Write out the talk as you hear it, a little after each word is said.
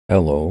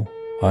Hello,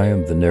 I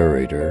am the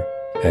narrator,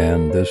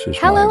 and this is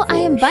Hello, my voice. I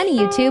am Bunny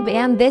YouTube,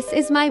 and this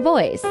is my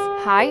voice.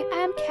 Hi, I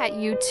am Cat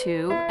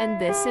YouTube, and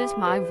this is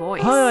my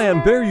voice. Hi, I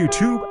am Bear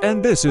YouTube,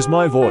 and this is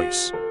my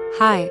voice.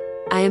 Hi,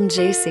 I am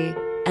JC,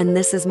 and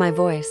this is my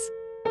voice.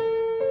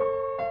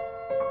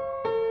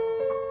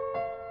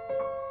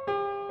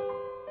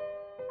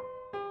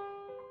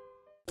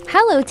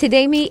 Hello,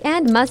 today me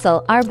and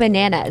Muscle are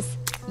bananas.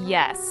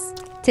 Yes,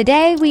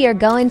 Today we are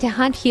going to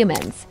hunt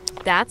humans.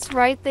 that's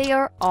right, they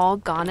are all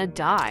gonna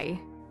die.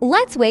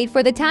 Let's wait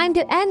for the time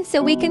to end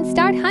so we can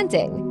start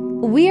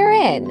hunting. We're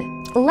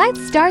in.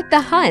 Let's start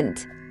the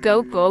hunt.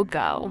 Go, go,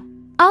 go.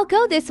 I'll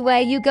go this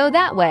way, you go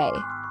that way.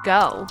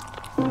 Go.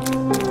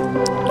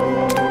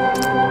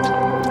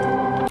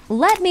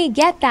 Let me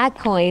get that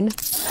coin.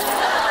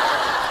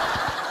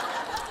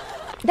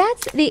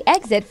 That's the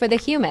exit for the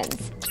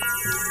humans.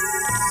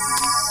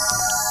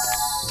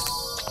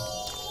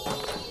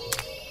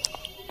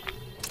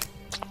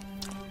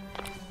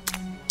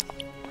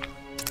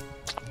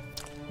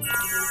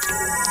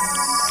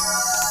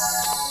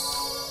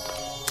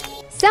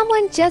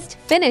 Someone just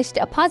finished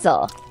a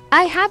puzzle.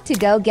 I have to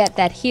go get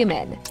that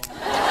human.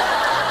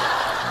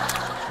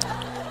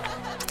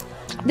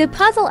 The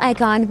puzzle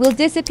icon will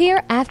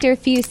disappear after a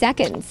few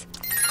seconds.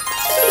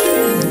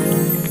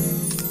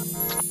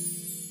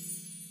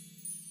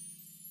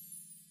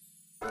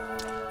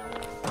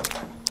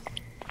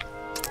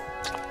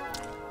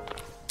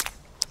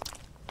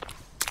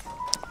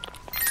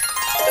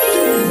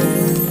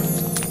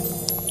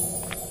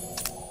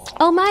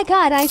 Oh my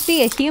god, I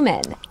see a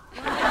human.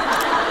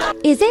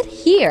 Is it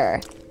here?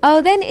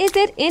 Oh, then is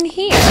it in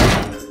here?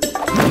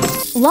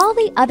 While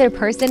the other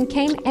person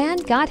came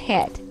and got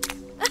hit.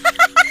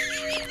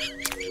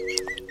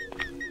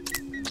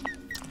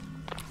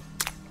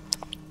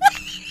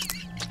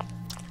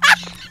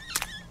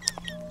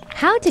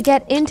 How to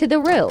get into the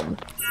room?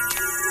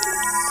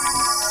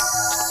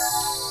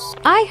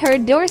 I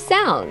heard door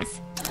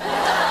sounds.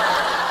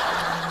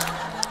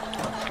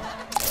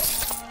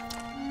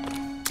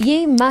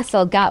 Ye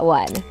Muscle got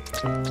one.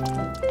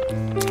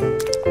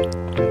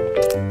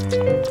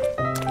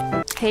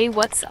 Hey,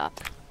 what's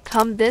up?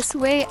 Come this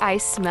way, I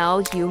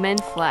smell human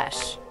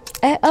flesh.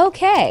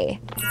 Okay.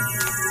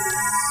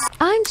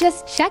 I'm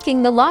just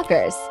checking the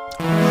lockers.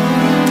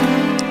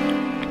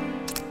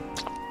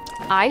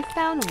 I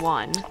found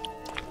one.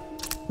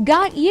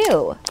 Got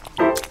you.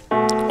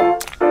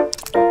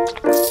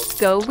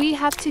 Go, we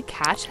have to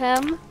catch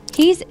him.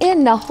 He's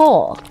in the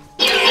hole.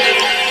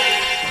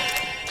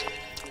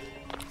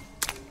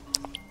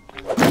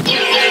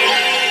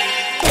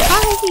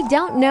 I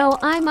don't know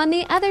I'm on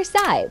the other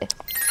side.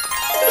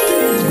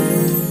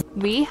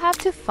 We have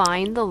to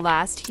find the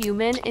last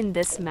human in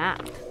this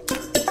map.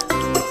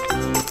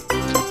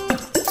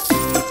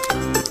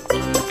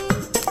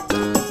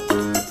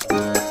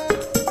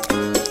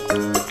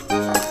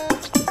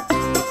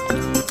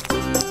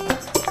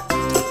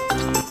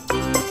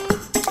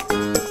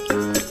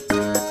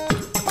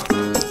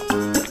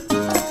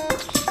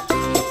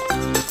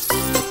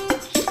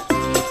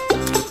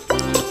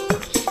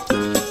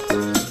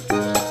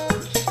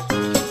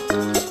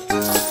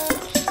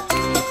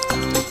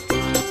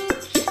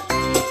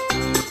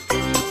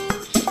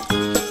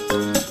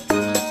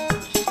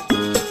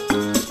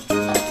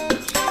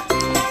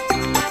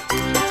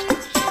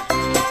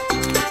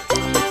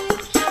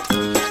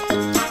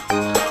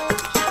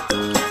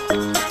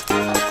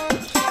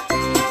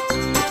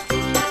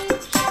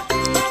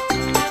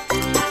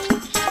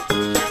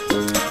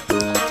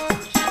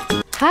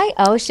 Hi,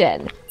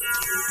 Ocean.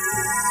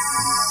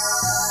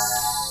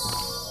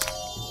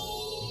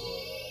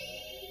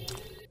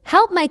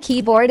 Help, my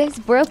keyboard is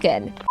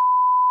broken.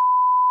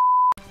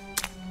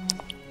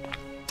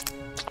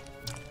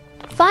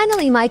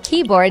 Finally, my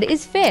keyboard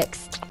is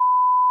fixed.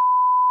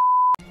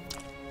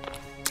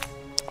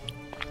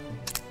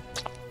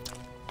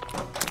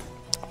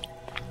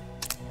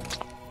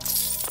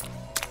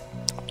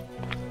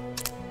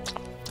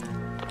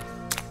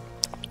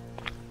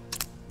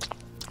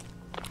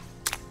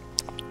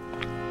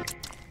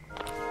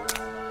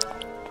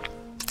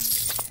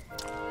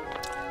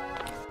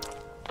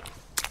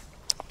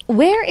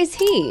 Where is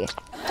he?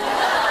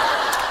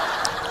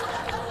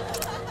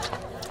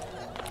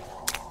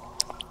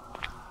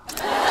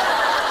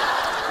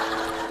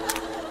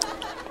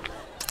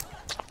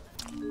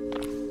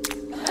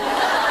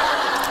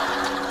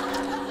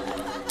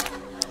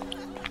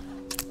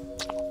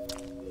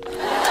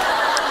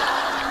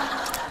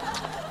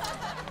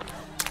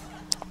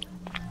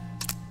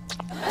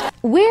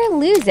 We're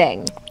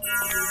losing.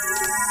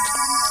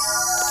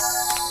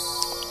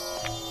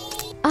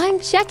 I'm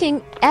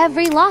checking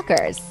every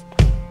lockers.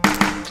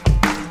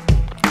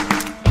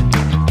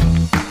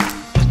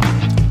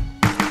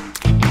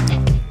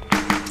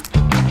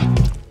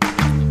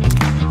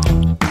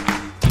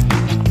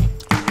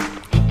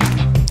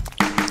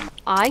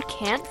 I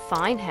can't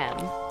find him.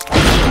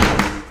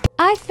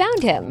 I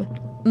found him.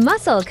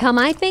 Muscle, come,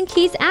 I think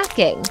he's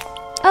asking.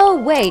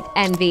 Oh wait,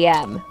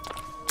 NVM.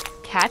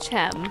 Catch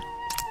him.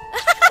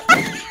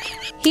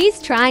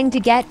 He's trying to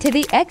get to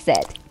the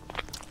exit.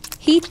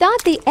 He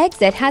thought the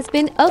exit has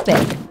been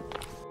opened.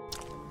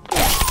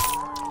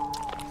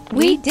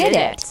 We did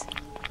it.